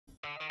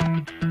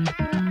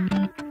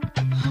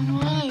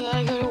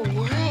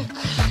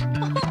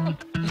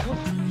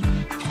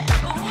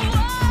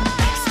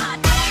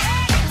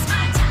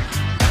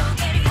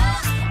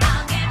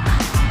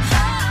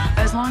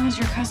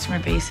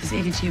customer base is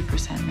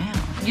 82% male.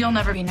 You'll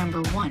never be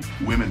number one.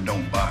 Women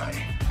don't buy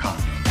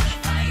condoms.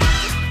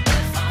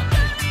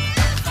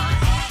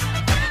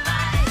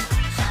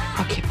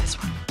 I'll keep this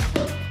one.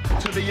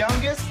 To the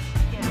youngest,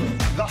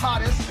 the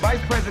hottest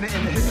vice president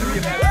in the history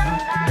of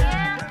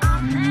America.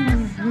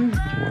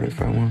 What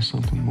if I want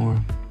something more?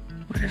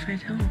 What if I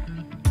don't?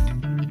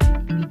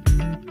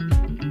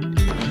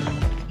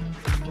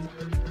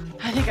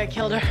 I think I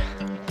killed her.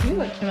 You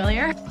look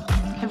familiar.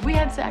 Have we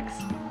had sex?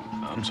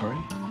 I'm sorry?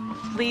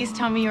 Please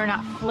tell me you're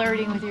not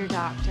flirting with your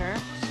doctor.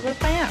 So what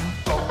if I am?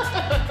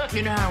 Oh.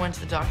 You know how I went to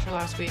the doctor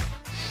last week?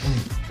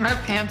 I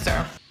have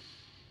cancer.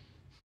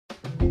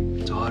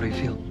 So how do you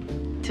feel?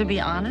 To be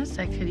honest,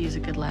 I could use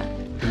a good laugh.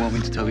 You want me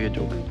to tell you a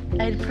joke?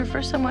 I'd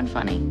prefer someone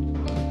funny.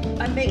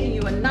 I'm making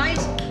you a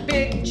nice,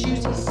 big,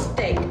 juicy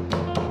steak.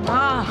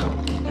 Ah,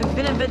 I've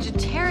been a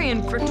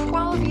vegetarian for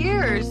 12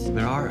 years.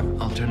 There are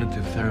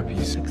alternative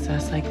therapies.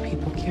 Success like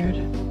people cured?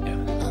 Yeah.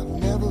 I've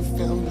never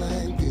felt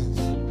like this.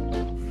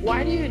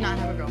 Why do you not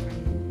have a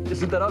girlfriend?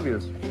 Isn't that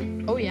obvious?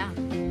 Oh, yeah.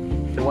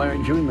 Then why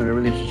aren't you in a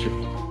relationship?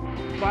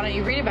 Why don't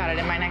you read about it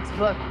in my next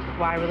book,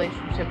 Why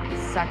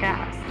Relationships Suck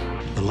Ass?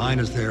 The line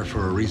is there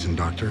for a reason,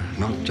 Doctor,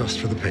 not just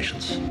for the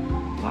patients.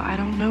 Well, I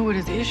don't know what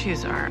his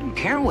issues are. I don't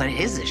care what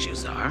his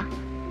issues are.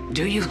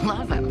 Do you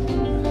love him?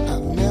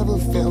 I've never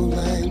felt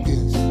like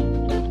this.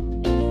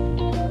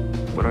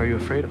 What are you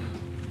afraid of?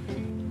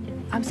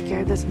 I'm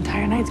scared this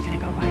entire night's gonna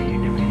go by and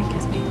you're never gonna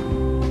kiss me.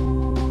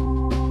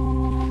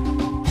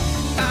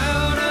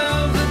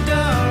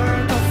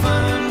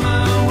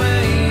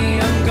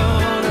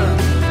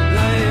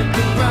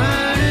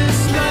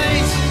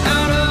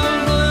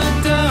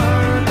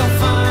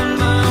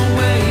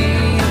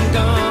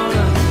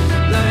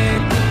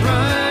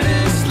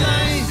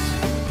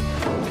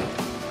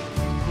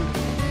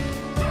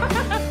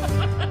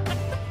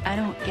 I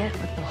don't get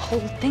what the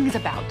whole thing's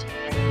about.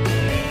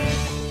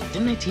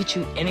 Didn't they teach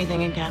you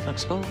anything in Catholic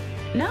school?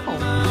 No. I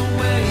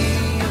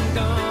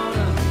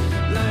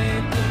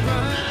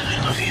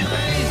love you.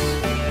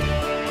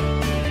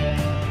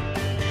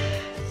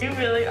 You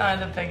really are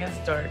the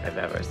biggest dork I've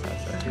ever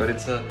slept with. But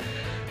it's a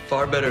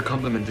far better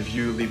compliment if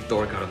you leave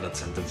dork out of that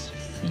sentence.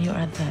 You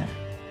are the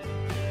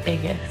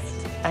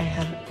biggest I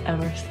have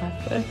ever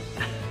slept with.